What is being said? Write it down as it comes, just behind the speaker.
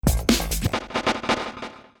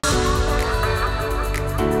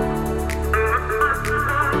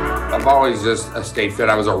I've always just stayed fit.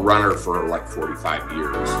 I was a runner for like 45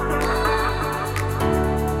 years.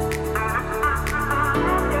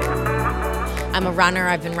 I'm a runner.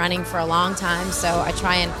 I've been running for a long time, so I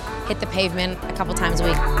try and hit the pavement a couple times a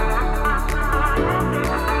week.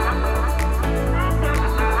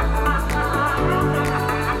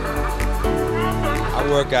 I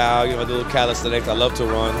work out, I do calisthenics. I love to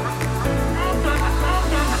run.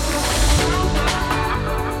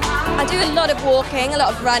 I do a lot of walking, a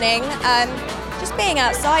lot of running, just being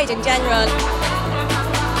outside in general.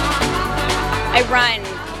 I run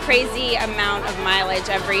crazy amount of mileage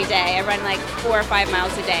every day. I run like 4 or 5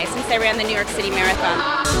 miles a day since I ran the New York City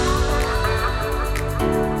Marathon.